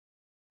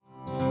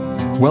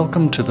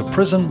Welcome to the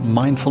Prison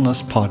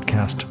Mindfulness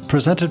Podcast,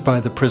 presented by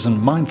the Prison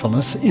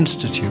Mindfulness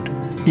Institute.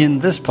 In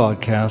this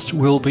podcast,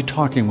 we'll be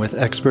talking with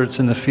experts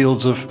in the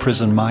fields of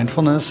prison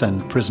mindfulness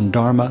and prison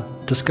dharma,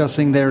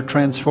 discussing their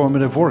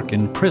transformative work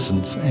in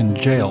prisons and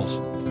jails.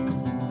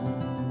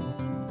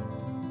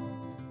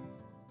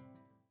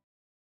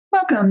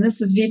 Welcome.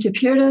 This is Vita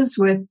Pirdas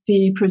with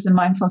the Prison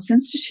Mindfulness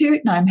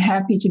Institute, and I'm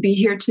happy to be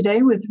here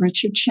today with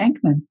Richard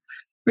Shankman.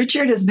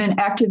 Richard has been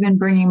active in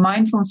bringing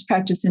mindfulness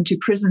practice into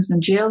prisons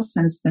and jails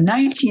since the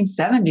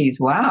 1970s.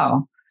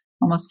 Wow,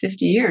 almost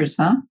 50 years,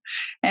 huh?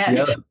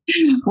 And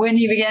when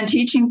he began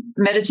teaching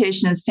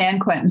meditation in San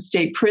Quentin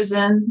State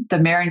Prison, the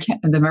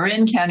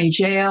Marin County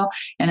Jail,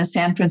 and a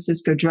San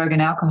Francisco Drug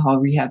and Alcohol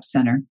Rehab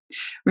Center.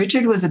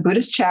 Richard was a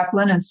Buddhist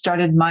chaplain and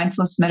started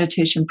mindfulness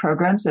meditation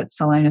programs at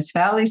Salinas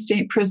Valley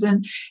State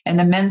Prison and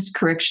the Men's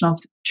Correctional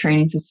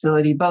Training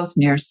Facility, both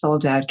near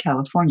Soledad,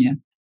 California.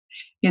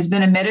 He has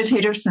been a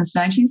meditator since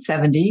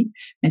 1970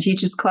 and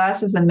teaches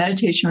classes and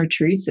meditation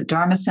retreats at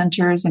Dharma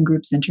centers and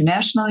groups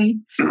internationally.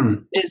 He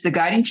is the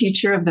guiding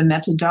teacher of the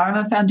Metta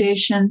Dharma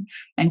Foundation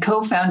and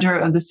co-founder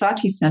of the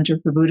Sati Center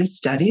for Buddhist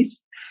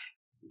Studies,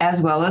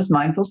 as well as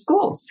Mindful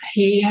Schools.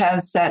 He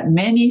has set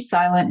many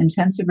silent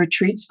intensive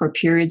retreats for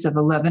periods of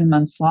 11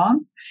 months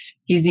long.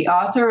 He's the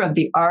author of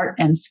The Art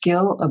and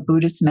Skill of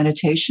Buddhist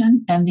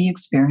Meditation and The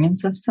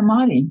Experience of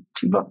Samadhi.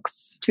 Two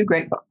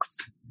great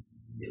books.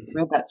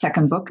 Read that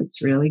second book.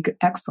 It's really good,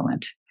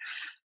 excellent.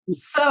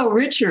 So,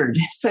 Richard,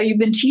 you've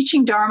been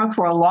teaching Dharma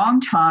for a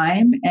long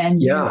time,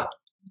 and you've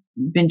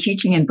been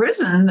teaching in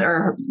prison,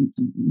 or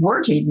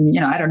were teaching,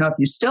 I don't know if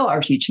you still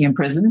are teaching in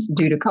prisons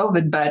due to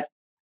COVID, but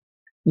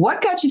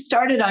what got you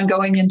started on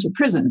going into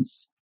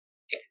prisons?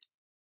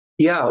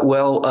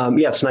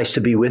 It's nice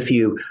to be with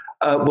you.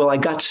 I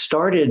got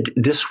started,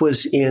 this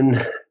was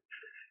in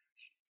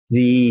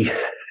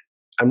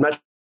I'm not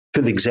sure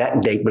the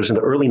exact date, but it was in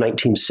the early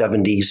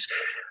 1970s.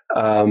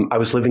 I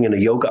was living in a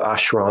yoga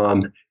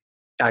ashram.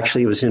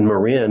 Actually, it was in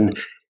Marin.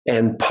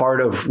 And part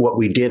of what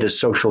we did as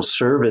social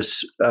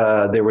service,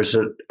 there was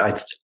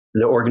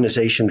the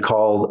organization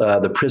called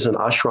the Prison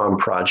Ashram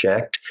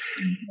Project.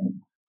 Mm-hmm.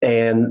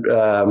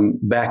 And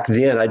back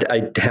then,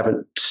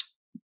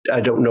 I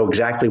don't know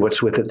exactly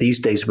what's with it these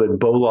days, but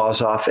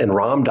Bolazov and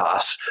Ram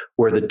Dass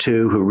were the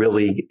two who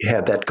really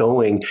had that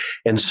going.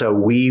 And so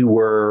we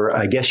were,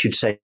 I guess you'd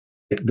say,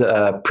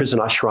 the prison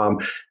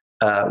ashram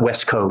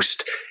West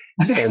Coast.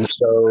 And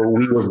so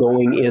we were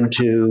going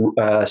into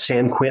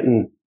San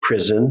Quentin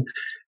prison.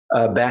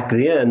 Back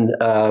then,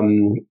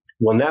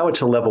 now it's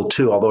a level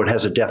 2, although it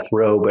has a death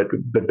row, but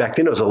back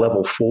then it was a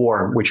level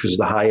 4, which was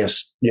the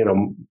highest,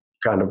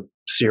 kind of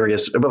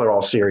serious. Well, they're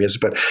all serious,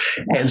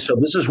 and so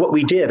this is what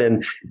we did.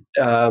 And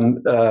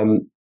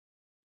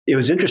it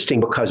was interesting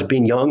because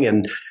being young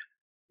and,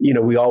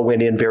 we all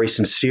went in very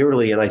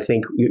sincerely, and I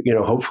think,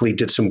 hopefully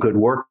did some good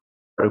work.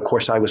 But of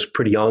course, I was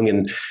pretty young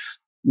and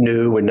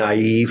new and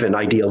naive and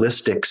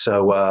idealistic.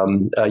 So,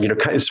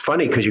 it's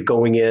funny because you're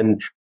going in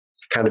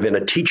kind of in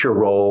a teacher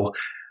role.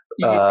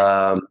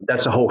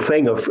 That's the whole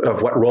thing of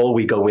what role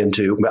we go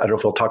into. I don't know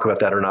if we'll talk about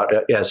that or not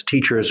as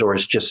teachers, or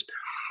as just,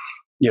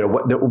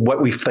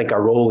 what we think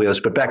our role is.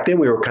 But back then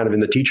we were kind of in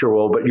the teacher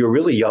role, but you were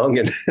really young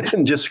and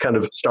just kind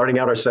of starting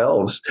out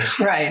ourselves.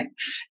 Right.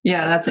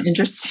 Yeah, that's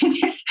interesting.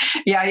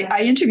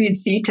 I interviewed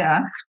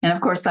Sita, and of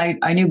course I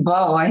knew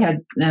Bo. I had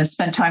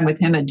spent time with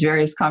him at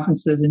various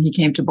conferences, and he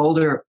came to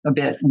Boulder a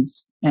bit and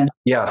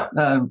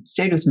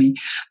stayed with me.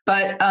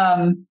 But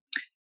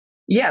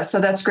so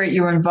that's great.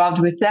 You were involved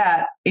with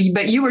that,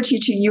 but you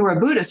were a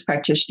Buddhist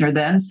practitioner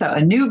then. So a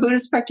new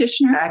Buddhist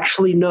practitioner?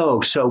 Actually, no.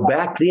 So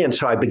back then,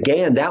 I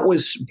began, that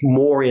was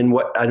more in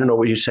what, I don't know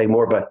what you say,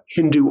 more of a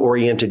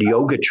Hindu-oriented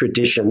yoga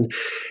tradition,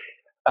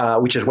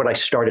 which is what I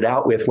started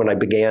out with when I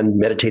began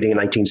meditating in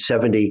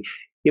 1970.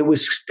 It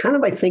was kind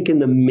of, I think, in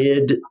the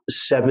mid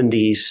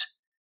 70s,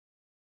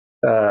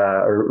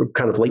 or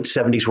kind of late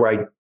 70s, where I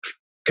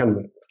kind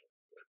of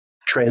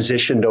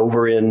transitioned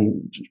over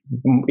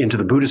into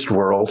the Buddhist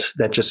world.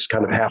 That just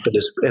kind of happened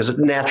as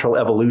a natural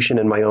evolution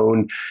in my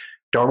own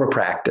Dharma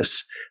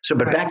practice. So,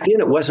 but back then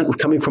it wasn't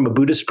coming from a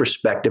Buddhist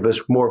perspective. It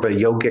was more of a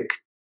yogic,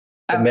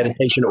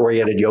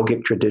 meditation-oriented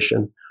yogic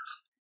tradition.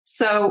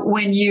 So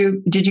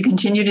did you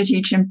continue to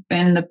teach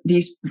in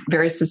these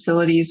various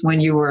facilities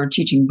when you were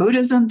teaching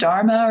Buddhism,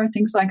 Dharma, or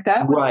things like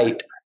that? Right.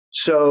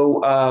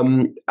 So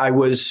I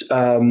was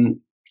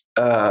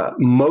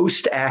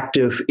most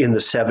active in the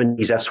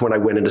 70s. That's when I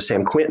went into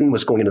San Quentin,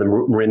 was going into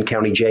the Marin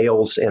County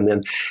jails. And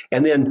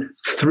then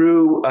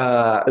through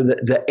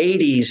the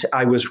 80s,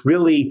 I was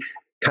really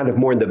kind of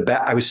more in the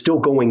back. I was still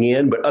going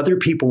in, but other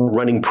people were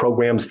running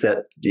programs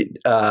that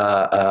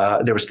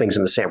there was things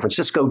in the San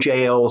Francisco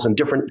jails and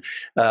different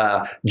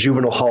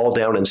juvenile hall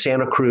down in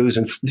Santa Cruz.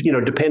 And,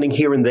 depending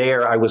here and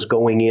there, I was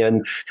going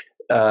in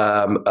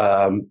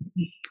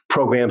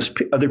programs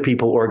other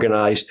people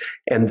organized.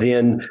 And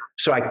then,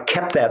 so I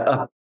kept that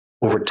up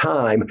over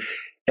time.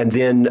 And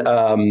then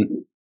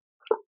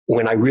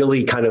when I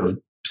really kind of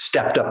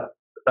stepped up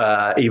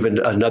even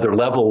another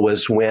level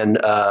was when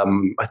I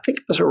think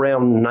it was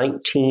around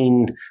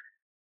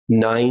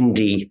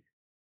 1990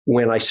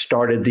 when I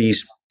started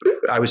these.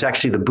 I was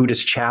actually the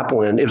Buddhist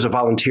chaplain. It was a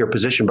volunteer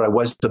position, but I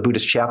was the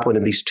Buddhist chaplain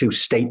in these 2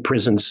 state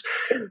prisons,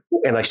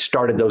 and I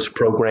started those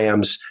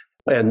programs.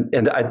 And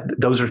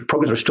those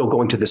programs are still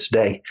going to this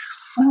day.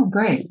 Oh,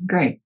 great.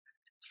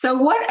 So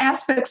what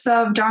aspects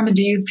of Dharma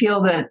do you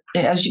feel that,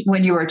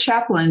 when you were a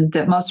chaplain,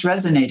 that most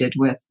resonated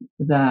with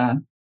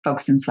the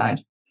folks inside?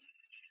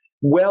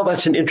 Well,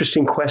 that's an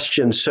interesting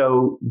question.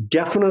 So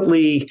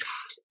definitely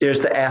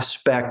there's the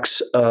aspects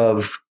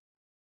of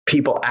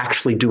people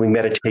actually doing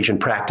meditation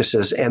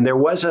practices. And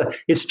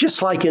it's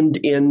just like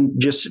in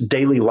just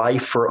daily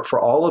life for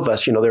all of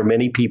us. There are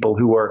many people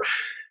who are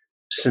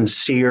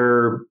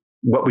sincere,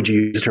 what would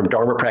you use the term,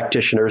 Dharma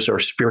practitioners or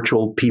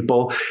spiritual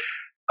people.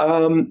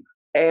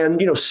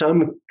 And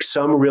some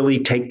really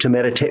take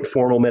to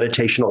formal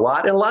meditation a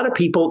lot, and a lot of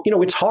people,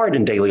 it's hard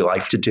in daily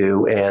life to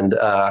do, and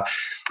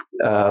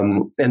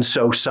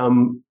so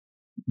some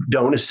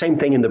don't. It's the same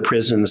thing in the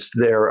prisons.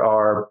 There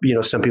are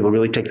some people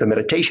really take the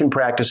meditation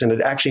practice, and it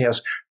actually has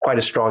quite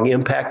a strong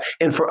impact.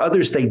 And for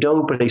others, they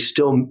don't, but they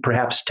still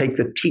perhaps take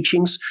the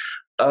teachings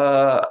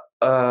and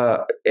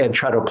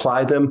try to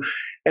apply them.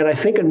 And I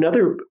think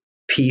another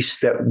piece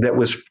that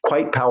was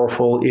quite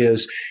powerful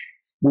is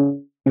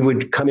we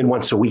would come in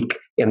once a week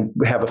and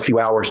have a few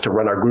hours to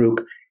run our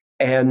group.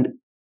 And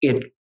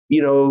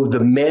the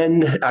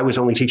men, I was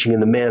only teaching in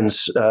the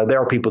men's, there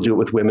are people who do it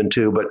with women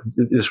too, but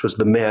this was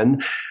the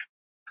men.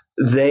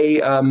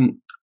 They,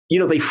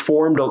 they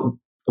formed a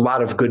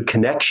lot of good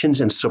connections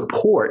and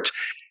support,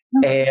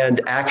 and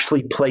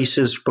actually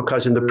places,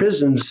 because in the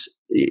prisons,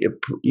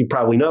 you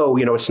probably know,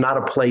 it's not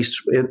a place,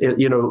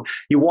 you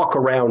walk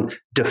around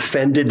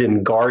defended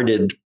and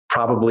guarded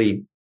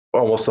probably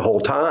almost the whole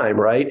time,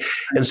 right?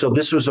 And so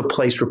this was a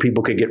place where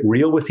people could get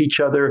real with each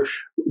other,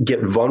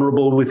 get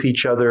vulnerable with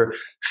each other,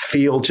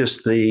 feel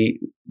just the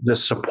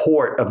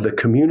support of the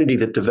community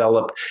that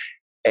developed.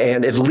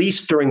 And at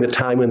least during the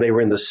time when they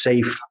were in the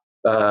safe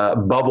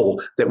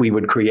bubble that we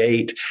would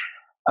create.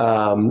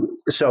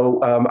 So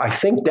I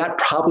think that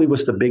probably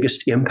was the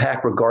biggest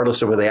impact,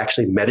 regardless of whether they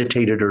actually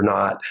meditated or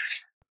not.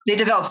 They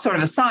developed sort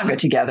of a sangha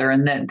together,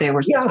 and then they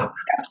were. Yeah,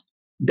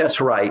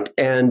 that's right.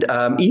 And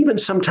even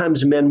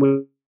sometimes men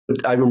would.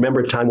 I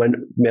remember a time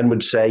when men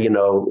would say,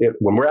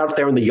 when we're out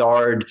there in the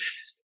yard,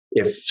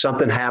 if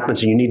something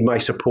happens and you need my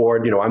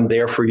support, I'm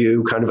there for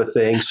you, kind of a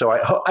thing. So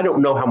I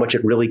don't know how much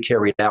it really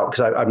carried out,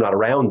 because I'm not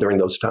around during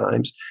those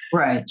times.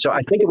 Right. So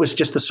I think it was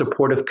just the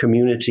supportive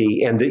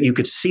community, and that you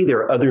could see there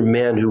are other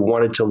men who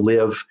wanted to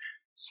live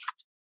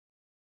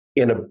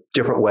in a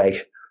different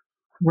way.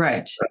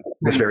 Right. It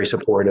was very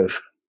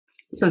supportive.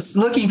 So it's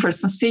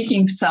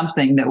seeking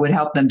something that would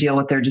help them deal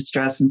with their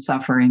distress and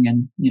suffering,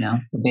 and, the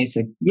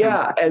basic.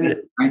 Yeah. And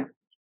right?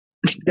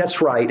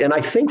 That's right. And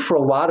I think for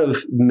a lot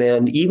of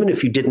men, even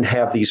if you didn't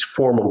have these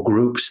formal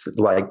groups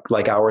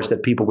like ours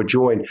that people would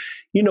join,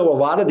 a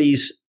lot of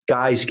these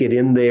guys get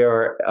in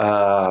there,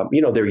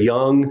 they're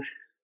young.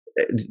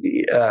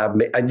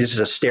 This is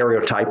a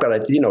stereotype,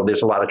 but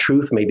there's a lot of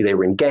truth. Maybe they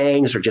were in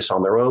gangs or just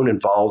on their own,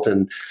 involved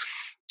in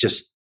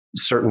just a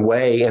certain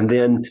way. And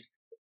then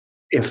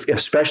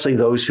especially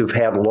those who've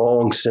had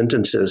long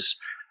sentences,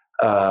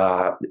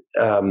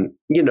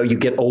 you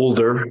get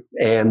older,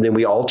 and then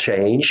we all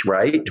change,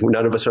 right?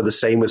 None of us are the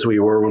same as we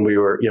were when we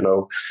were,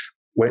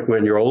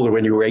 when you're older,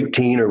 when you were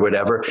 18 or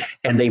whatever,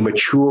 and they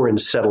mature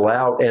and settle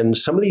out. And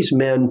some of these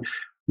men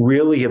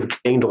really have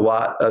gained a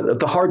lot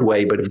the hard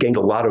way, but have gained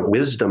a lot of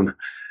wisdom.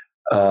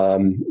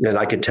 And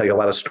I could tell you a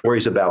lot of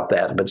stories about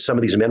that, but some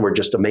of these men were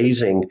just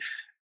amazing.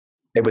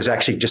 It was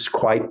actually just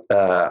quite,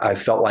 I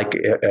felt like,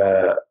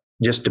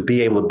 just to be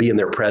able to be in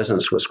their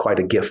presence was quite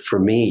a gift for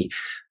me.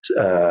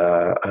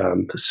 Yeah.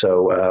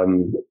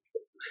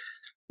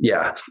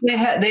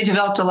 They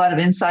developed a lot of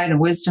insight and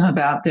wisdom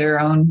about their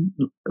own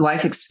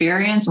life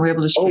experience, and were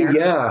able to share. Oh,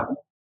 yeah.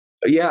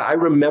 Yeah, I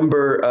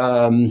remember,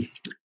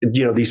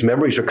 these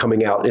memories are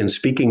coming out in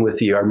speaking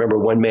with you. I remember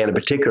one man in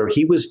particular,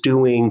 he was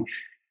doing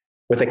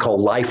what they call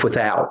life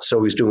without. So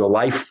he was doing a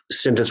life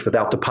sentence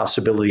without the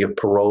possibility of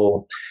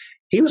parole.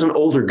 He was an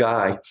older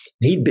guy.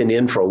 He'd been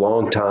in for a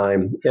long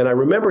time. And I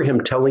remember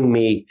him telling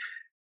me,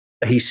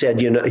 he said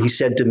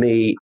to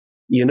me,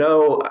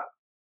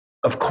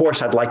 of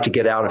course I'd like to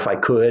get out if I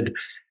could.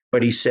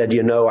 But he said,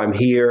 I'm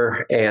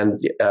here,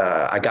 and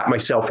I got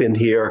myself in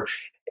here.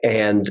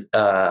 And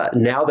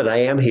now that I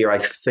am here, I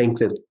think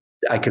that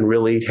I can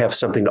really have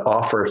something to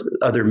offer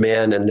other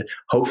men and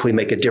hopefully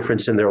make a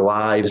difference in their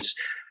lives,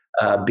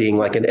 being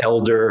like an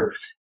elder,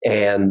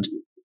 and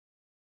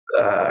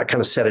kind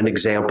of set an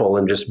example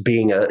and just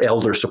being an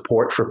elder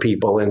support for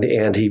people.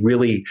 And he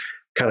really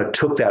kind of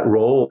took that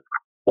role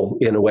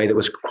in a way that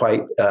was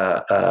quite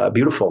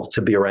beautiful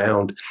to be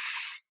around.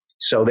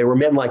 So there were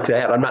men like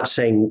that. I'm not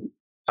saying,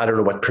 I don't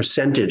know what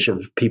percentage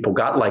of people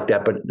got like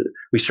that, but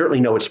we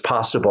certainly know it's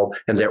possible.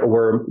 And there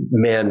were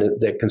men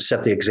that can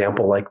set the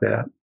example like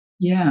that.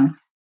 Yeah.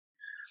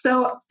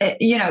 So,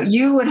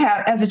 you would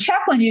have, as a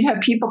chaplain, you'd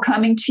have people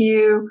coming to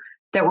you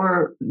that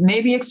were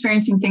maybe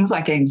experiencing things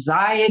like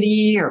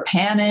anxiety or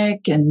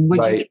panic, and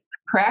would you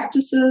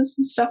practices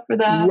and stuff for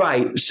that?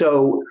 Right.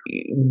 So,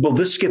 well,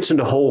 this gets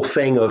into the whole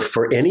thing of,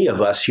 for any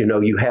of us, you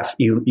want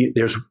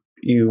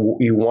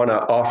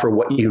to offer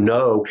what you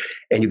know,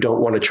 and you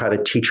don't want to try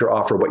to teach or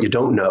offer what you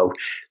don't know.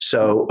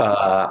 So,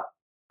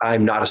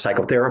 I'm not a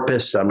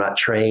psychotherapist. I'm not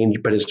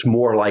trained, but it's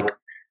more like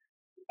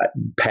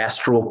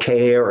pastoral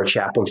care or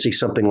chaplaincy,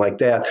 something like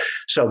that.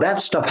 So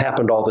that stuff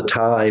happened all the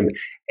time.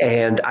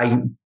 And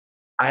I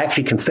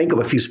actually can think of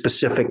a few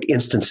specific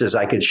instances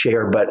I could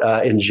share,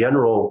 but in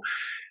general,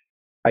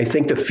 I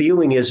think the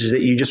feeling is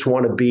that you just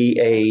want to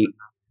be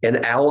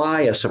an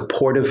ally, a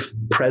supportive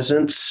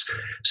presence.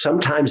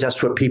 Sometimes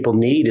that's what people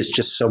need, is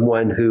just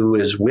someone who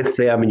is with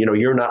them. And,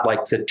 you're not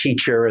like the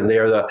teacher and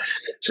they're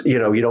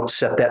you don't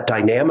set that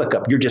dynamic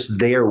up. You're just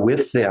there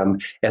with them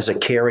as a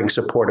caring,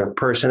 supportive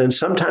person. And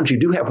sometimes you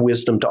do have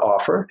wisdom to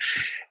offer,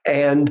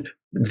 and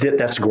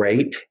that's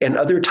great. And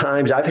other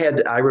times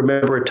I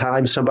remember a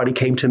time somebody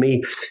came to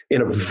me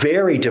in a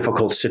very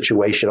difficult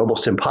situation,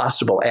 almost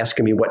impossible,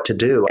 asking me what to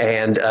do.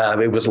 And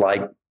it was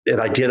like, and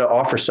I did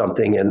offer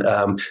something,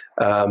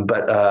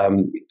 but I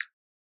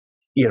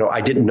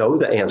didn't know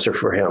the answer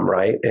for him,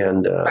 right?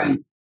 And right.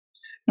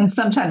 And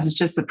sometimes it's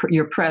just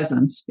your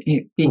presence,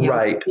 being able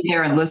to be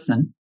there and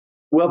listen.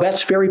 Well,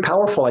 that's very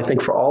powerful, I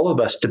think, for all of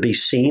us to be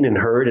seen and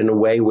heard in a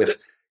way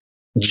with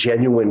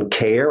genuine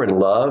care and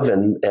love,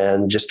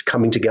 and just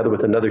coming together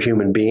with another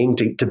human being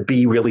to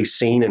be really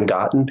seen and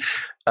gotten.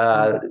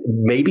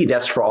 Maybe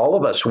that's for all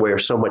of us where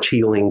so much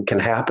healing can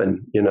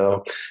happen.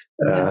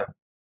 Yes.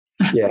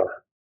 Yeah.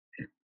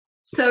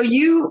 So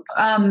you've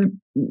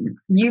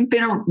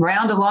been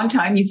around a long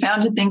time. You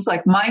founded things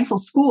like mindful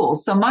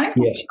schools. So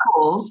mindful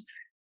schools,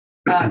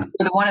 you're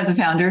one of the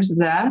founders of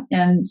that,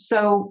 and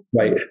so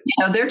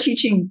they're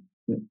teaching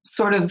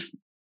sort of.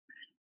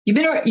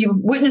 You've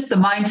witnessed the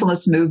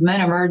mindfulness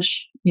movement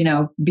emerge,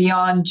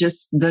 beyond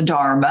just the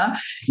Dharma.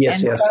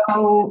 Yes, yes.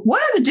 So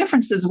what are the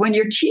differences when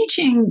you're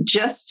teaching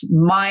just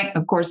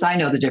of course, I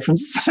know the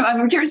differences.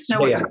 I'm curious to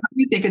know what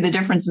you think of the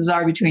differences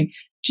are between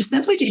just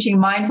simply teaching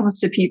mindfulness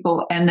to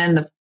people and then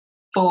the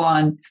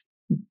full-on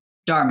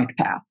Dharmic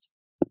path.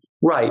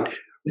 Right.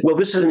 Well,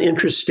 this is an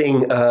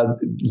interesting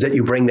that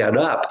you bring that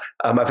up.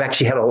 I've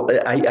actually had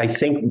I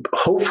think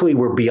hopefully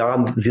we're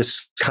beyond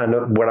this kind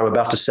of what I'm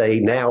about to say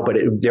now, but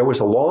there was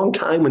a long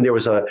time when there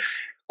was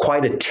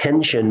quite a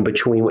tension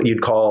between what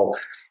you'd call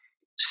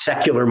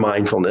secular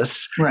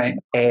mindfulness, right,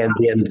 and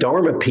then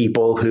Dharma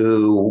people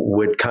who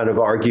would kind of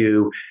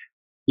argue,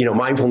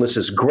 mindfulness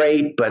is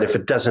great, but if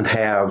it doesn't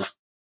have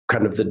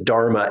kind of the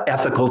Dharma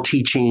ethical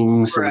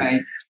teachings,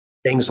 and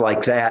things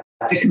like that,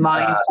 like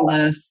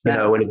mindfulness,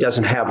 and it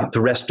doesn't have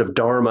the rest of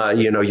Dharma,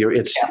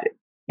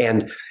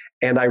 and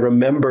I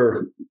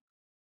remember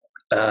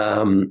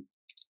a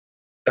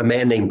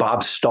man named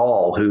Bob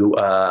Stahl, who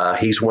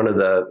he's been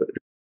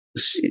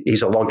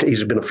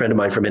a friend of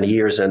mine for many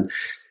years, and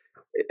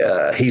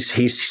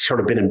he's sort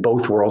of been in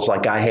both worlds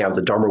like I have,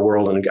 the Dharma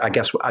world, and I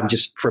guess I'm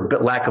just, for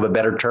lack of a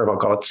better term, I'll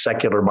call it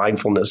secular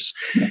mindfulness.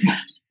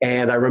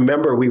 And I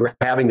remember we were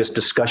having this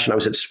discussion. I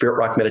was at Spirit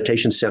Rock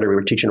Meditation Center. We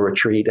were teaching a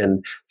retreat,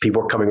 and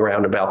people were coming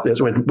around about this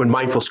when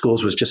Mindful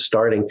Schools was just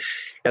starting.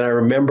 And I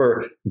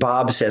remember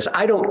Bob says,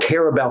 I don't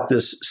care about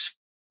this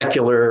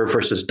secular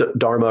versus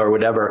Dharma or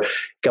whatever.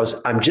 He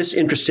goes, I'm just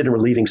interested in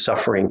relieving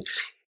suffering.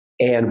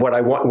 And what I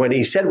want, when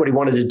he said what he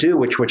wanted to do,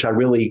 which I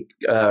really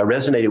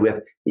resonated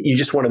with, you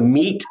just want to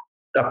meet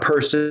a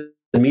person,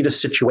 meet a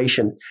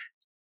situation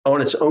on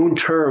its own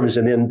terms.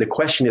 And then the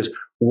question is,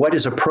 what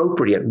is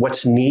appropriate?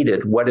 What's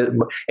needed?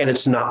 And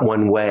it's not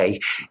one way.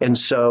 And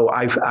so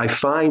I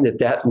find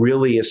that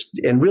really is,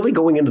 and really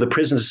going into the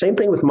prisons, the same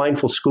thing with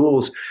mindful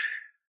schools.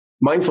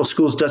 Mindful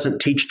schools doesn't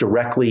teach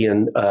directly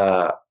in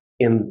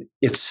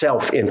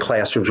itself in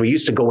classrooms. We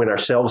used to go in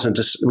ourselves, and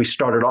we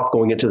started off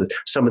going into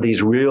some of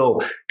these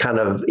real kind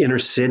of inner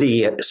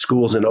city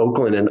schools in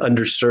Oakland and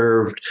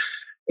underserved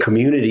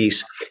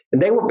communities.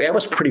 And that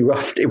was pretty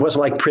rough. It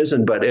wasn't like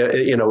prison, but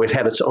it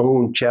had its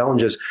own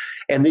challenges.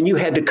 And then you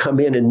had to come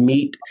in and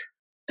meet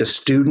the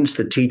students,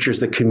 the teachers,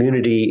 the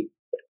community.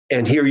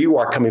 And here you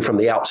are coming from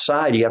the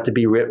outside. You have to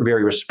be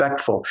very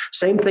respectful.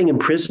 Same thing in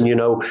prison.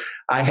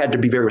 I had to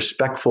be very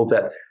respectful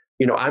that,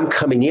 I'm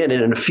coming in,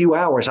 and in a few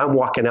hours I'm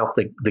walking out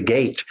the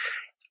gate.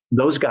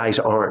 Those guys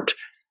aren't.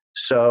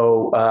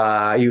 So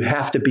you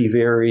have to be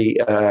very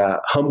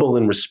humble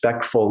and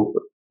respectful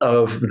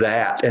of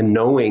that, and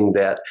knowing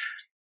that,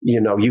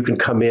 you can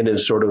come in and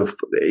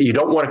you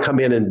don't want to come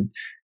in and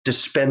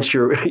dispense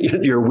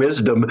your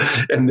wisdom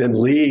and then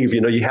leave.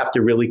 You have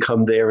to really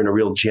come there in a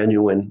real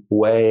genuine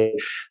way.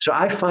 So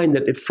I find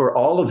that for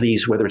all of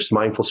these, whether it's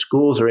mindful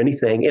schools or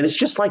anything, and it's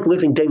just like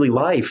living daily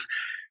life,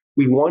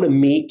 we want to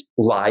meet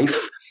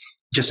life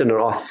just in an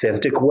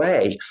authentic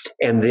way.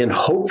 And then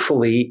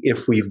hopefully,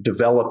 if we've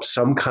developed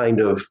some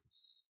kind of,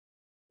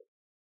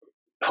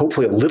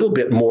 hopefully a little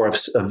bit more of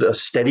a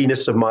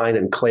steadiness of mind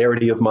and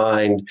clarity of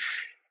mind,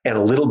 and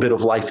a little bit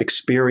of life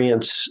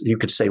experience, you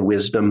could say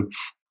wisdom,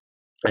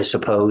 I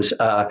suppose,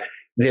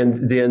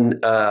 then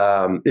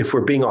if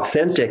we're being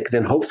authentic,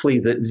 then hopefully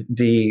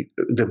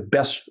the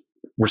best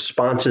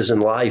responses in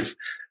life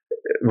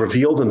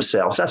reveal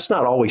themselves. That's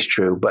not always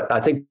true, but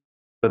I think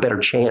a better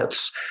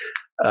chance.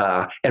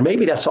 And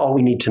maybe that's all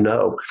we need to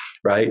know,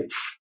 right?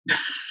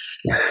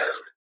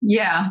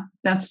 Yeah,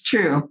 that's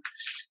true.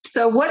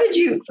 So what did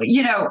you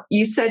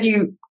said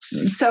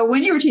so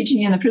when you were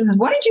teaching in the prisons,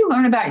 what did you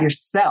learn about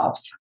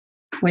yourself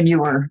when you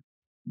were,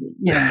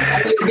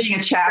 being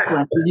a chaplain?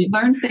 Did you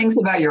learn things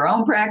about your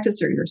own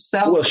practice or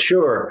yourself? Well,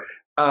 sure.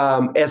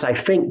 As I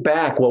think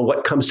back,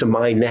 what comes to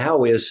mind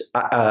now is,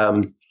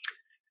 that's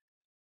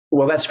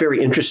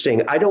very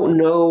interesting. I don't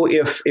know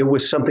if it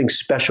was something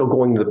special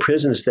going to the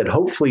prisons that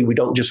hopefully we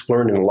don't just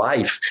learn in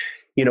life.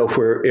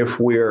 If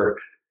we're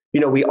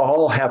we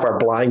all have our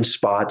blind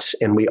spots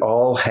and we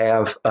all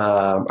have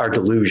our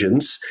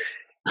delusions.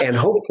 And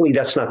hopefully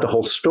that's not the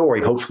whole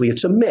story. Hopefully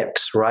it's a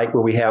mix, right?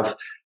 Where we have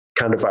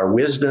kind of our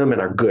wisdom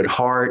and our good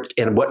heart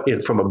and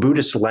from a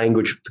Buddhist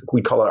language,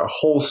 we call it our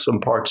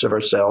wholesome parts of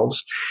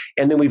ourselves.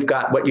 And then we've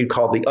got what you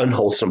call the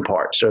unwholesome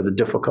parts or the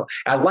difficult.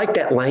 I like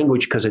that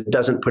language because it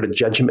doesn't put a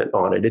judgment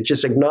on it. It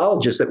just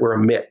acknowledges that we're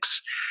a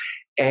mix.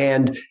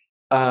 And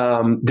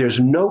there's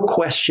no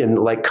question,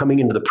 like coming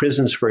into the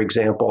prisons, for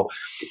example,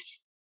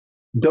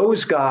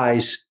 those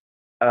guys,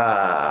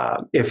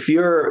 if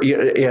you're,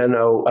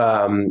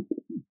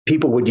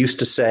 people would used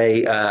to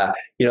say,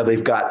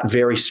 they've got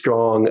very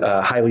strong,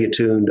 highly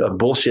attuned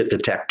bullshit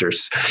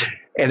detectors.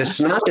 And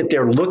it's not that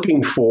they're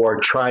looking for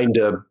trying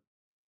to,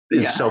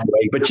 in some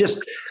way, but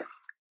just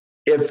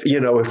if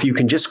you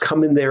can just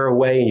come in their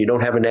way and you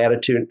don't have an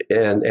attitude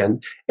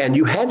and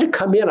you had to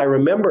come in. I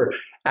remember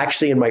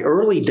actually in my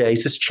early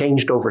days, this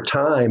changed over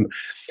time.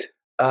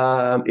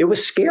 It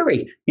was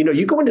scary.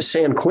 You go into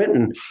San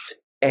Quentin.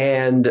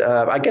 And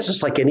I guess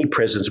it's like any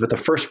prisons, but the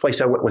first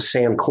place I went was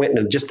San Quentin,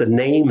 and just the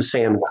name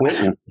San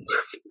Quentin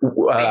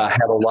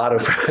had a lot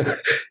of,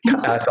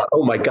 I thought,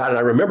 oh my God. And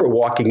I remember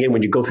walking in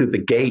when you go through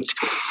the gate,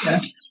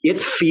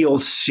 it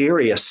feels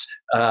serious.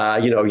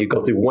 You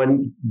go through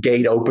one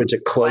gate opens,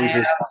 it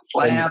closes.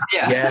 Slam.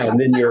 And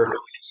then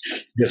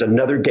there's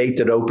another gate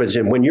that opens.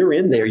 And when you're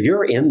in there,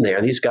 you're in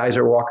there. These guys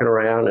are walking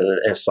around and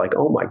it's like,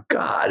 oh my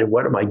God,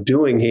 what am I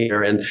doing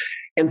here? And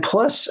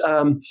plus,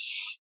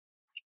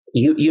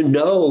 you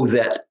know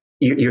that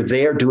you're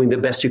there doing the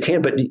best you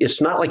can, but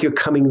it's not like you're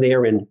coming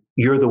there and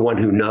you're the one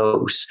who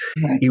knows.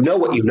 Right. You know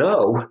what you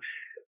know,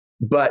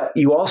 but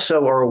you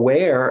also are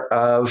aware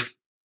of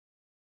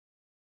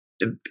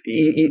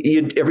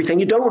everything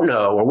you don't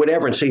know or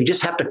whatever. And so you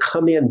just have to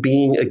come in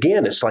being,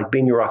 again, it's like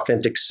being your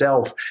authentic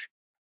self.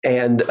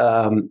 And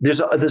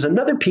there's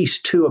another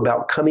piece, too,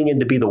 about coming in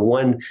to be the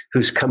one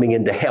who's coming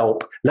in to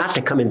help, not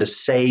to come in to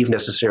save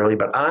necessarily,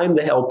 but I'm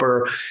the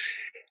helper.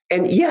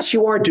 And yes,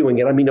 you are doing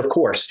it. I mean, of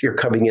course, you're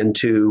coming in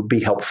to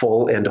be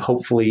helpful and to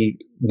hopefully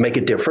make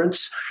a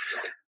difference.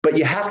 But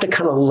you have to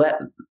kind of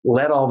let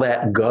all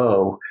that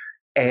go.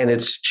 And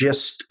it's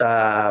just,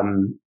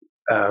 you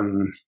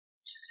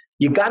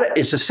got to,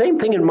 it's the same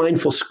thing in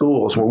mindful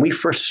schools. When we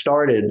first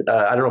started,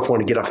 I don't know if I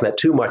want to get off on that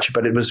too much,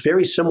 but it was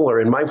very similar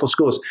in mindful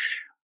schools.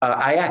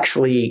 I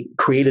actually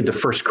created the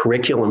first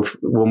curriculum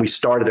when we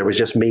started. There was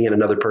just me and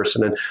another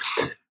person.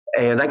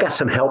 And I got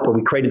some help when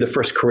we created the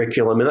first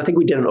curriculum. And I think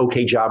we did an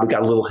okay job. We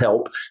got a little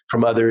help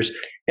from others.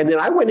 And then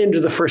I went into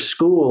the first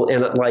school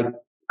and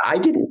I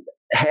didn't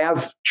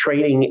have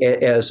training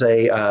as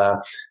in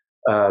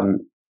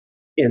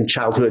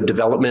childhood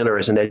development or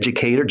as an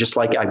educator, just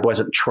like I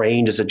wasn't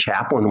trained as a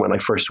chaplain when I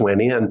first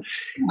went in.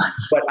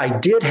 But I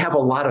did have a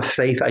lot of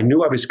faith. I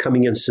knew I was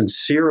coming in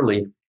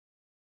sincerely.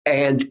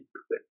 And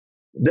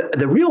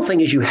the real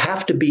thing is you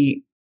have to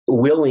be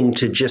willing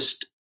to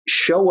just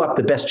show up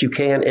the best you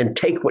can and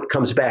take what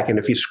comes back. And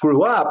if you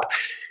screw up,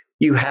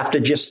 you have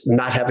to just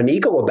not have an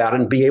ego about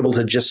it and be able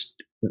to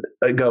just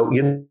go,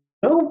 you're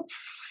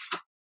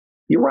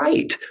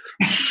right.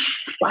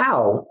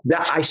 Wow,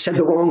 I said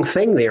the wrong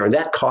thing there, and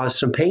that caused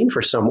some pain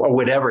for someone or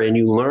whatever, and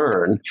you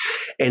learn.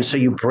 And so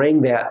you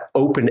bring that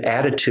open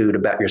attitude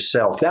about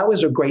yourself. That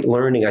was a great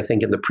learning, I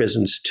think, in the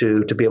prisons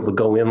too, to be able to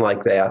go in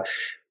like that.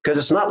 Because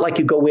it's not like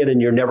you go in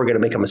and you're never going to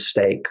make a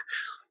mistake.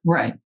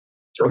 Right.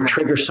 Or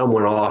trigger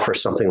someone off or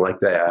something like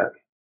that.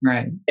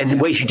 Right. And in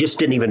ways you just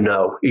didn't even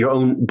know, your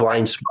own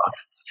blind spot.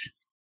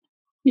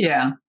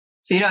 Yeah.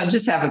 So you don't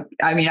just have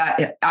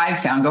I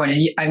found going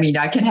in,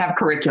 I can have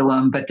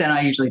curriculum, but then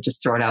I usually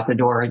just throw it out the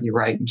door and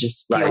and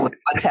just deal with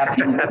what's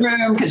happening in the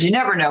room because you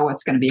never know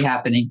what's going to be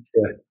happening.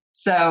 Yeah.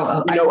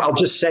 So, I'll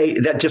just say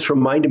that just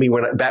reminded me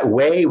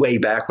way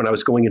back when I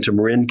was going into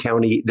Marin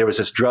County, there was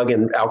this drug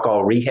and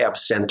alcohol rehab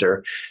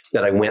center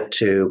that I went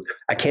to.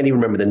 I can't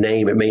even remember the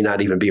name. It may not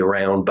even be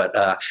around, but,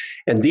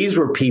 and these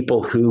were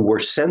people who were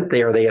sent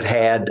there. They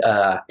had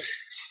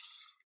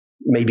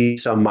maybe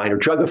some minor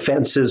drug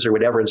offenses or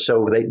whatever. And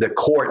so the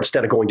court,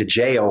 instead of going to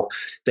jail,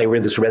 they were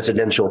in this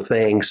residential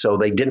thing. So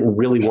they didn't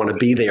really want to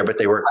be there, but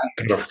they were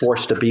kind of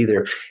forced to be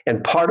there.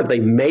 And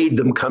they made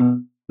them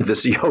come to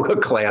this yoga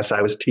class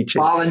I was teaching.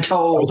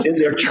 Voluntold. I was in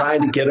there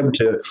trying to get them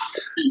to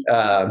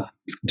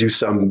do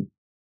some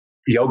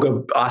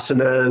yoga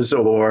asanas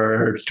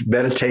or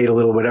meditate a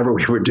little, whatever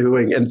we were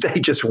doing. And they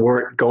just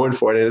weren't going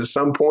for it. And at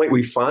some point,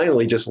 we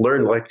finally just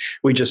learned, like,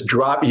 we just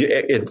dropped.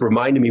 It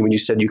reminded me when you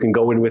said you can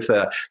go in with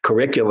a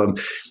curriculum.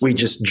 We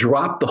just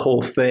dropped the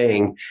whole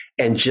thing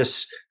and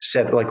just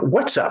said, like,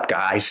 what's up,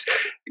 guys,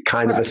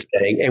 kind of a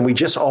thing. And we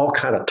just all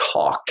kind of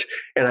talked.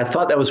 And I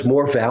thought that was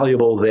more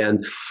valuable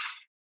than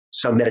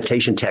some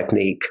meditation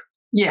technique.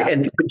 Yeah.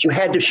 But you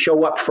had to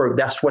show up for,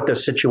 that's what the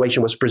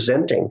situation was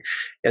presenting.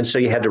 And so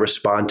you had to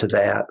respond to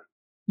that.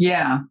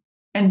 Yeah.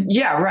 And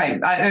yeah, right.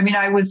 I mean,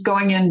 I was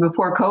going in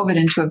before COVID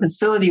into a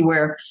facility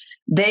where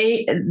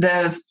the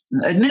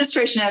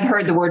administration had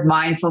heard the word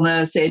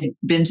mindfulness. They'd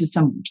been to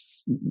some,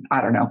 I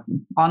don't know,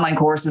 online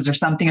courses or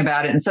something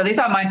about it. And so they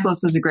thought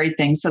mindfulness was a great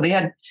thing. So they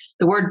had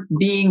the word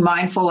being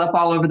mindful up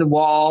all over the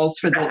walls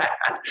for the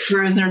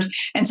prisoners.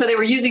 And so they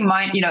were using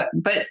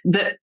but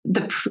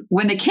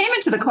when they came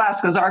into the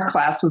class, because our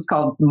class was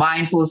called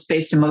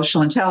Mindfulness-Based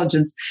Emotional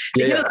Intelligence,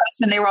 they came to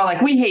us and they were all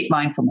like, we hate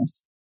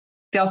mindfulness.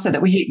 They all said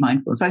that we hate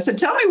mindfulness. I said,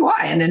 tell me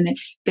why. And then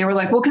they were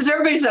like, well, because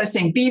everybody's always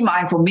saying, be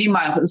mindful, be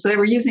mindful. So they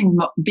were using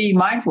be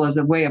mindful as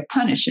a way of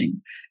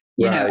punishing.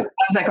 You know, I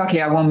was like,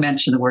 okay, I won't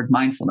mention the word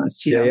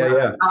mindfulness.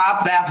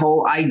 Drop that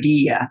whole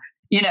idea.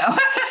 So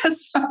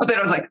then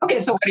I was like,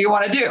 okay, so what do you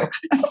want to do?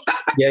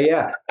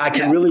 I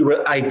can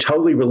I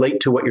totally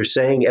relate to what you're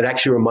saying. It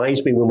actually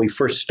reminds me when we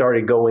first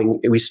started going,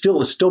 it's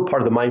still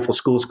part of the Mindful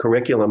Schools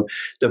curriculum.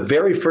 The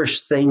very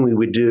first thing we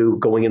would do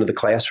going into the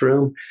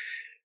classroom,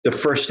 the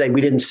first day,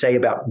 we didn't say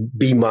about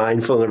be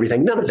mindful and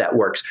everything. None of that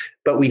works.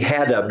 But we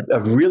had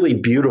a really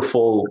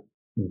beautiful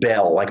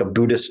bell, like a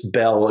Buddhist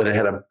bell, and it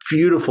had a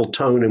beautiful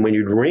tone. And when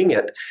you'd ring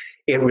it,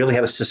 it really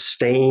had a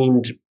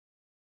sustained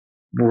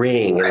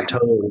ring and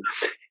tone.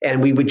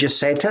 And we would just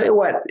say, tell you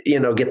what,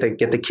 get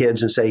the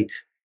kids and say,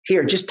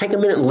 here, just take a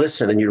minute and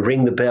listen. And you'd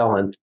ring the bell.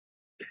 And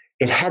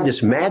it had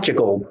this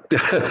magical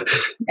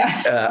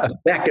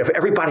effect of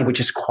everybody would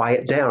just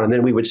quiet down. And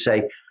then we would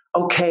say,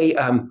 okay,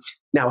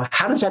 now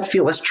how does that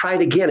feel? Let's try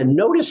it again. And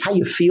notice how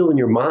you feel in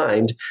your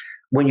mind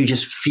when you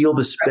just feel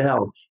this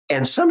bell.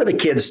 And some of the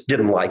kids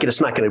didn't like it. It's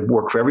not going to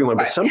work for everyone.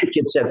 But some of the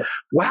kids said,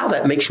 wow,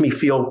 that makes me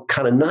feel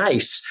kind of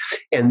nice.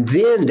 And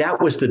then that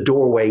was the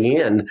doorway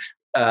in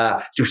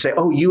to say,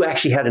 oh, you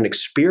actually had an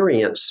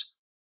experience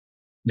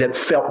that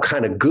felt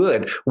kind of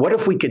good. What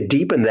if we could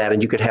deepen that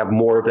and you could have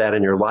more of that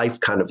in your life,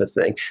 kind of a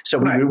thing? So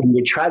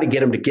we try to get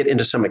them to get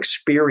into some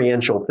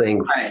experiential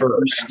thing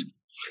first.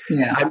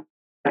 Yeah.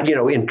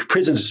 In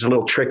prisons, it's a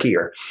little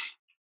trickier.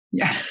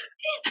 Yeah.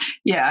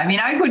 Yeah. I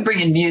mean, I would bring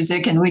in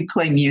music and we'd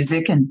play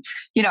music and,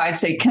 I'd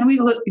say, tell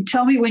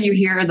me when you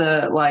hear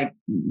the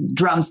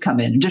drums come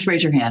in, just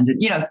raise your hand.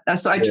 And,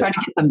 so I try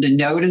to get them to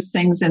notice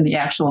things in the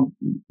actual,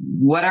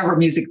 whatever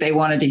music they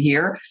wanted to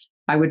hear,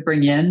 I would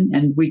bring in,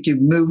 and we do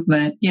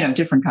movement,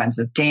 different kinds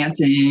of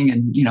dancing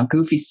and,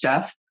 goofy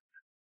stuff,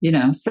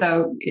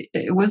 so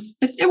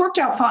it worked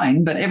out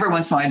fine. But every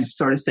once in a while I'd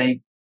sort of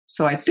say,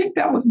 so I think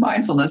that was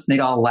mindfulness. And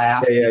they'd all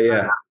laugh.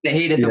 Yeah. They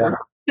hated the word.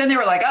 Then they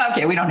were like, oh,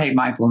 okay, we don't hate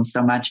mindfulness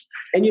so much.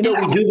 And we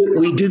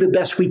do the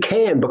best we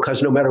can,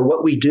 because no matter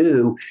what we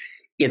do,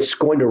 it's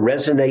going to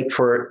resonate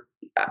for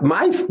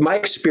my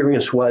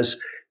experience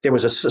was there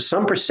was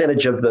some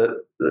percentage of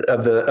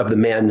the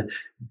men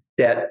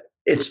that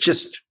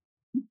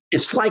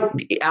it's like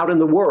out in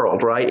the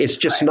world, right? It's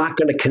just not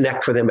going to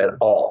connect for them at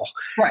all.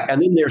 Right.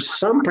 And then there's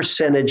some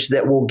percentage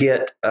that will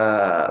get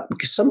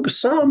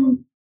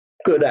some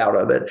good out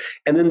of it.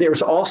 And then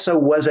there's also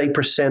was a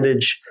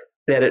percentage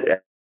that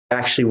it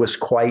actually was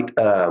quite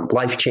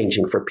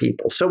life-changing for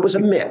people. So it was a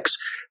mix.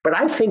 But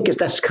I think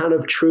that's kind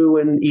of true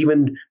in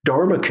even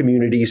Dharma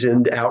communities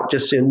and out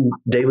just in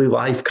daily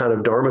life kind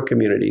of Dharma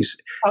communities.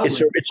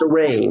 Totally. It's a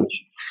range.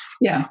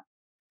 Yeah.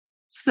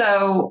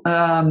 So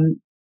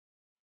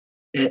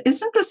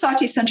isn't the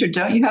Sati Center,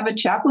 don't you have a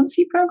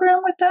chaplaincy program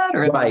with that?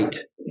 Or right.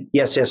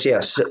 Yes.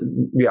 Yeah. So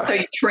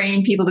you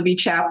train people to be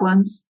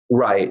chaplains?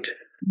 Right.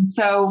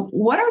 So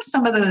what are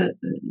some of the,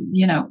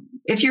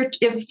 if you're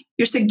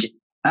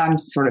I'm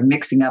sort of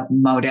mixing up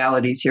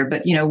modalities here,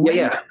 but when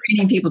you're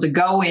training people to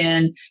go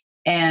in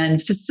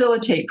and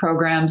facilitate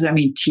programs,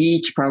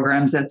 teach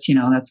programs, that's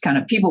kind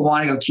of, people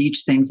want to go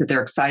teach things that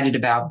they're excited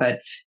about, but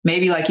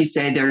maybe like you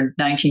say, they're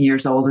 19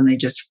 years old and they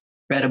just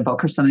read a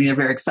book or something they're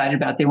very excited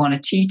about. They want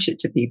to teach it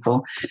to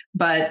people.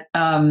 But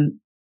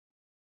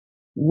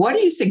what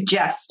do you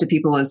suggest to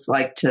people is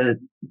to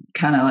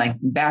kind of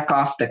back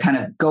off the kind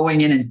of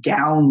going in and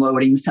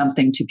downloading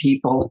something to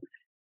people?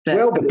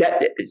 So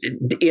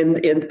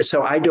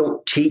I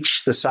don't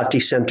teach the Sati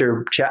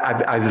Center.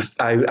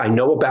 I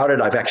know about it.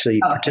 I've actually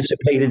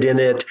participated in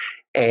it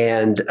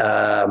and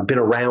been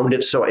around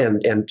it. So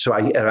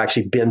I've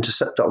actually been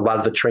to a lot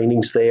of the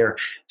trainings there.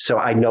 So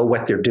I know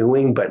what they're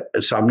doing. But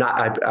so I'm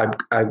not.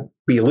 I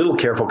be a little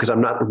careful because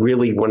I'm not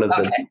really one of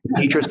the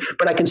teachers.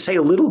 But I can say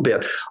a little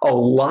bit. A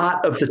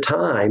lot of the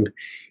time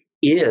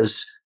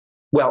is,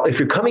 well, if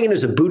you're coming in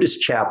as a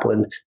Buddhist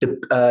chaplain,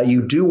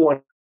 you do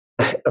want,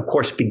 of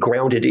course, be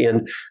grounded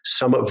in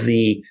some of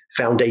the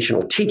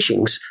foundational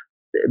teachings.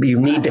 you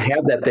need to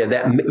have that there.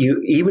 That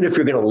you, even if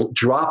you're going to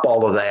drop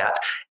all of that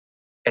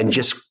and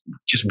just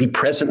be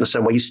present in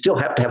some way, you still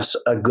have to have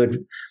a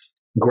good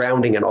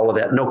grounding and all of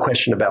that. No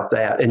question about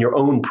that. And your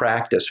own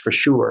practice for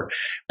sure.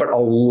 But a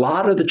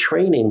lot of the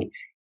training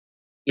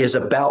is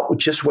about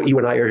just what you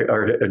and I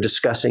are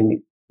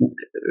discussing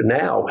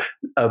now,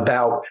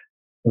 about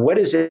what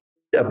is it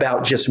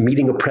about just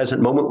meeting a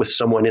present moment with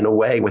someone in a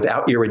way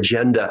without your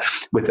agenda,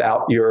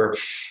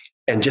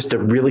 and just to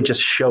really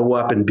just show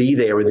up and be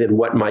there, and then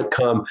what might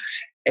come.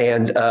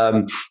 And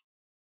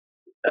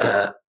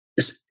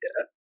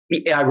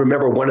I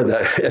remember one of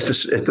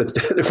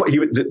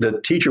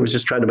the teacher was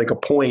just trying to make a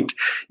point.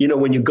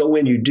 When you go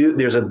in,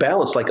 there's a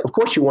balance. Like, of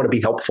course, you want to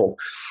be helpful.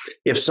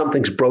 If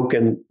something's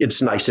broken,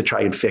 it's nice to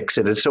try and fix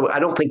it. And so I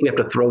don't think we have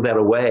to throw that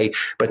away.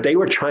 But they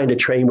were trying to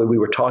train when we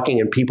were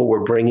talking, and people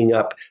were bringing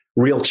up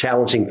real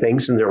challenging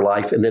things in their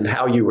life, and then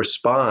how you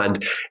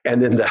respond.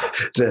 And then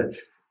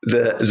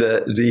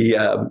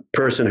the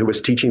person who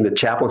was teaching the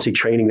chaplaincy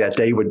training that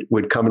day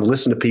would come and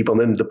listen to people,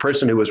 and then the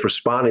person who was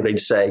responding, they'd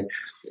say,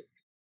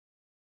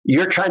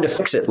 "You're trying to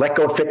fix it. Let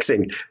go of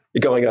fixing."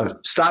 You're going,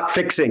 "Stop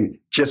fixing.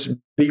 Just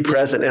be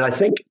present." And I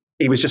think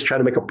he was just trying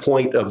to make a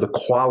point of the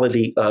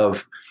quality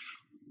of,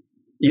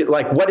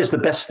 like, what is the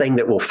best thing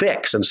that will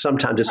fix? And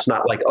sometimes it's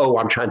not like, "Oh,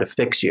 I'm trying to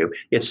fix you."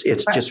 It's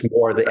right. Just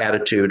more the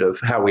attitude of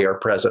how we are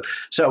present.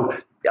 So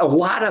a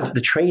lot of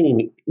the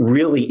training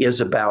really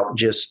is about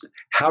just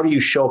how do you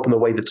show up in the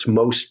way that's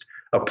most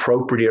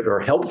appropriate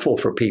or helpful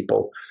for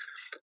people.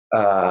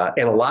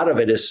 And a lot of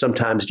it is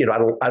sometimes,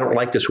 I don't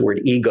like this word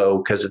ego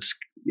because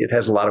it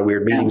has a lot of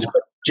weird meanings,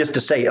 but just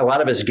to say a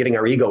lot of it is getting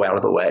our ego out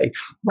of the way.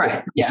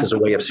 Right. This is a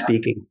way of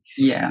speaking.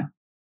 Yeah.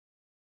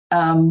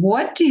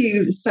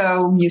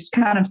 So you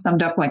kind of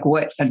summed up like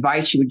what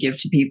advice you would give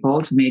to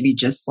people to maybe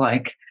just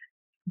like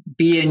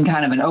be in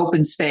kind of an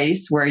open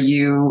space where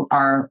you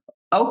are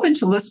open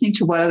to listening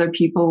to what other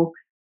people,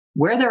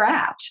 where they're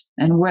at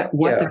and what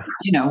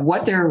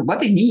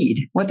they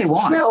need, what they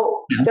want.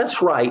 No, that's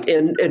right.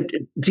 And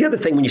the other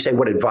thing, when you say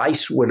what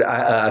advice would,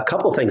 a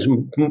couple of things.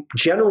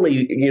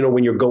 Generally,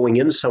 when you're going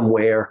in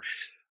somewhere,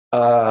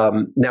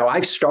 now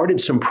I've started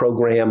some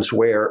programs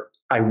where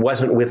I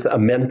wasn't with a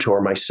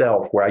mentor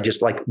myself, where I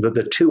just like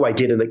the two I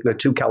did in the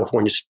two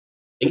California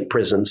state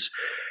prisons.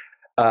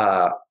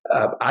 I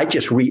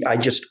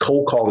just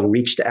cold called and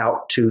reached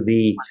out to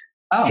the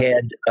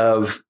head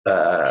of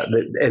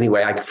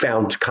anyway, I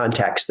found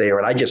contacts there,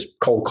 and I just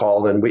cold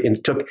called, and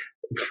it took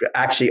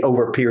actually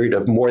over a period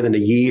of more than a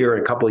year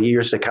and a couple of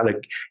years to kind of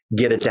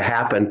get it to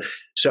happen.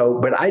 So,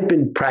 but I'd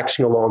been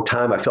practicing a long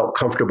time. I felt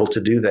comfortable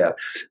to do that.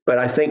 But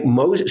I think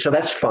so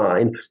that's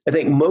fine. I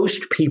think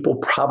most people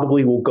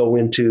probably will go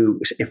into,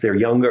 if they're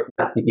younger,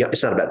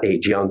 it's not about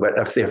age young, but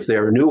if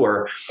they're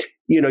newer,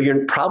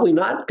 you're probably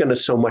not going to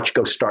so much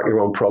go start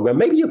your own program.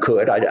 Maybe you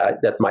could,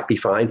 that might be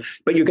fine,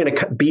 but you're going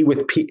to be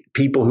with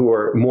people who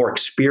are more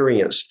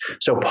experienced.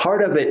 So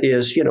part of it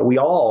is,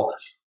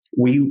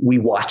 we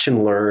watch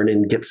and learn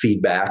and get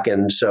feedback.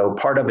 And so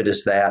part of it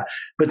is that.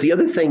 But the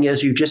other thing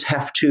is you just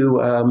have to,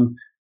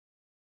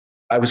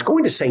 I was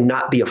going to say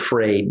not be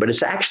afraid, but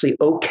it's actually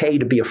okay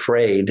to be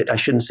afraid. I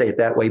shouldn't say it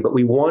that way, but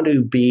we want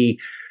to be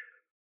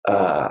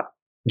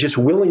just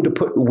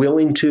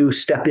willing to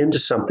step into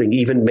something,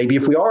 even maybe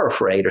if we are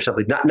afraid or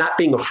something, not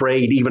being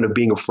afraid, even of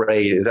being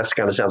afraid. That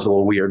kind of sounds a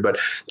little weird, but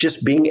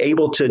just being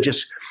able to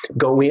just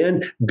go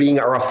in, being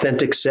our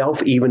authentic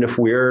self, even if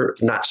we're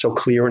not so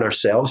clear in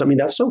ourselves. I mean,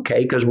 that's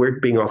okay because we're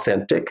being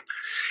authentic.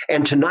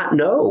 And to not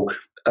know,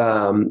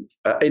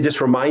 this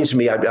reminds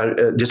me,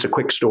 just a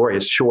quick story.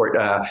 It's short.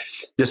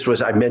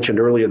 I mentioned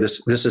earlier,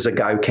 this is a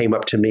guy who came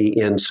up to me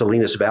in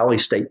Salinas Valley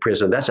State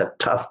Prison. That's a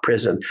tough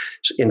prison.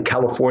 In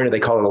California, they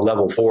call it a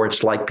level 4.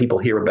 It's like people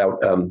hear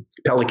about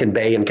Pelican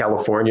Bay in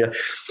California.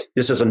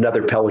 This is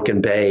another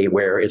Pelican Bay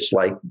where it's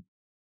like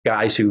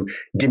guys who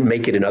didn't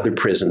make it in other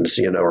prisons,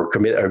 or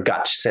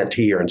got sent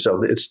here. And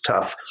so it's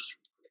tough.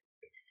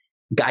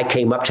 Guy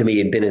came up to me,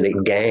 had been in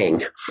a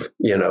gang,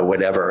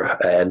 whatever.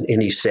 And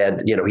he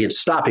said, he had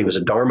stopped. He was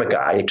a Dharma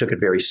guy. He took it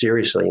very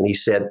seriously. And he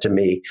said to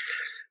me,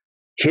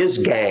 his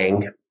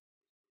gang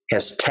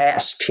has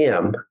tasked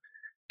him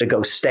to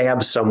go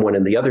stab someone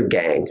in the other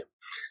gang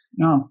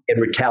in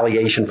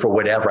retaliation for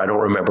whatever. I don't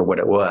remember what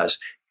it was.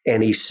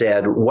 And he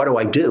said, "What do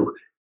I do?"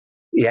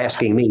 He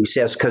asking me. He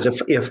says, because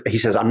if he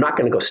says, "I'm not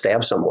going to go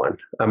stab someone,"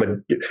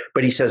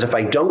 but he says, "If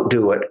I don't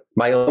do it,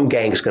 my own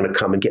gang's going to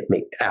come and get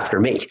me after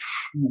me,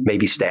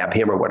 maybe stab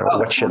him or whatever.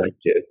 What should I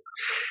do?"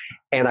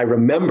 And I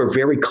remember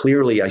very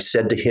clearly, I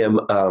said to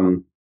him,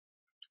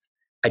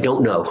 "I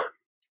don't know."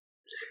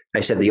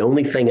 I said, "The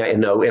only thing I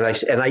know," and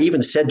I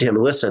even said to him,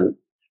 "Listen,"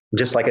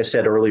 just like I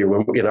said earlier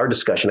in our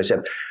discussion, I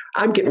said,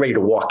 "I'm getting ready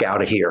to walk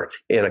out of here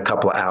in a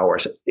couple of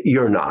hours.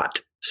 You're not.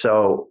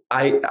 So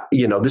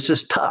this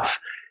is tough."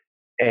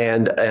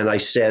 And I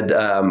said,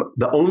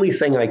 the only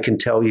thing I can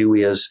tell you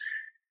is,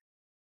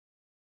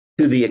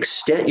 to the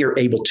extent you're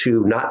able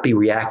to not be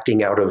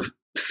reacting out of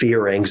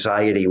fear or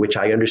anxiety, which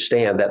I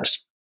understand that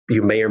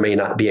you may or may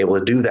not be able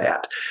to do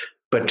that.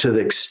 But to the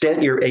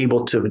extent you're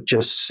able to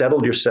just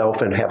settle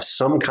yourself and have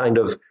some kind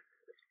of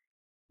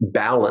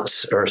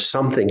balance or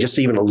something, just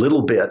even a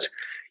little bit,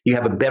 you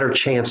have a better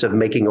chance of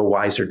making a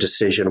wiser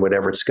decision,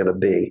 whatever it's going to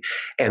be.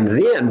 And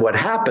then what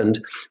happened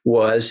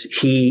was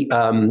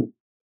I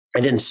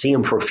didn't see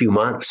him for a few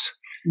months.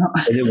 No.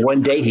 And then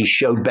one day he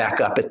showed back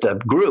up at the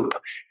group.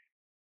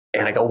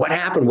 And I go, what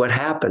happened? What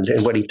happened?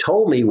 And what he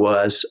told me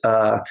was,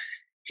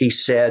 he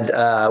said,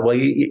 well,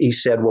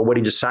 what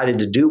he decided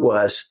to do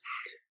was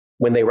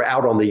when they were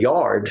out on the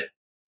yard,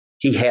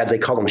 they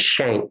call them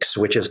shanks,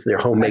 which is their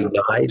homemade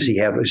knives. He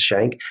had a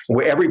shank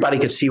where everybody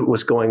could see what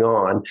was going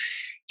on.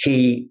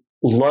 He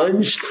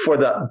lunged for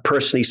the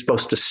person he's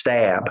supposed to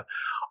stab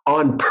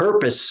on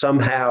purpose,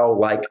 somehow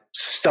like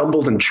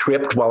stumbled and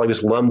tripped while he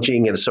was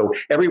lunging. And so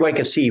everyone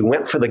could see he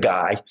went for the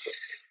guy,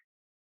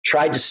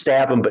 tried to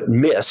stab him, but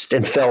missed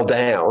and fell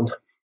down.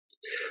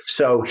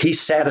 So he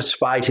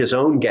satisfied his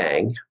own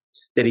gang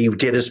that he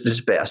did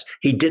his best.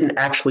 He didn't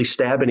actually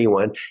stab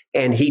anyone.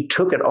 And he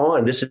took it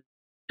on. This is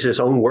his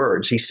own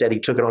words. He said he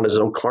took it on his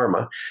own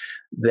karma.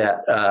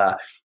 That's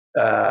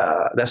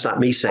not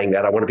me saying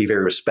that. I want to be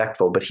very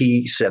respectful, but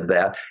he said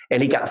that.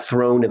 And he got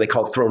thrown, and they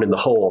call it thrown in the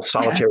hole,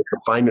 solitary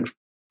confinement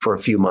for a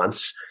few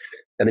months.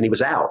 And then he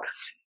was out.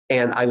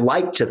 And I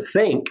like to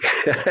think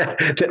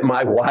that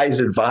my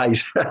wise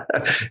advice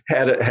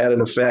had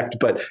an effect,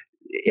 but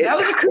that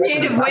was a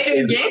creative way to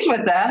engage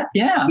with that.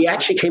 Yeah. He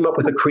actually came up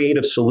with a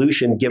creative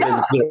solution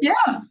given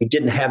he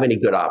didn't have any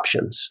good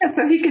options. Yeah,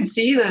 so he could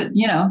see the,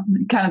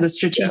 kind of the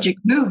strategic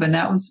move. And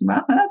that's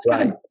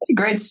a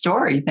great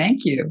story.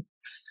 Thank you.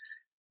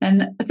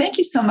 And thank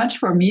you so much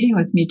for meeting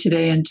with me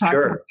today and talking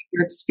about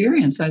your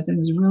experience. I think it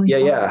was really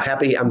fun. Yeah.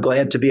 Happy. I'm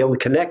glad to be able to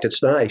connect.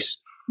 It's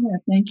nice. Yeah.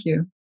 Thank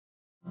you.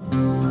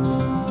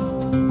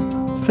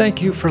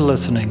 Thank you for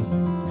listening.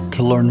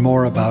 To learn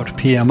more about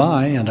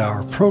PMI and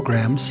our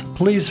programs,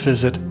 please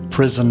visit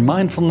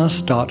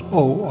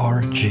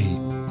prisonmindfulness.org.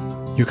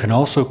 You can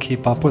also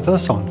keep up with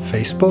us on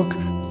Facebook,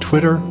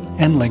 Twitter,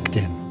 and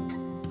LinkedIn.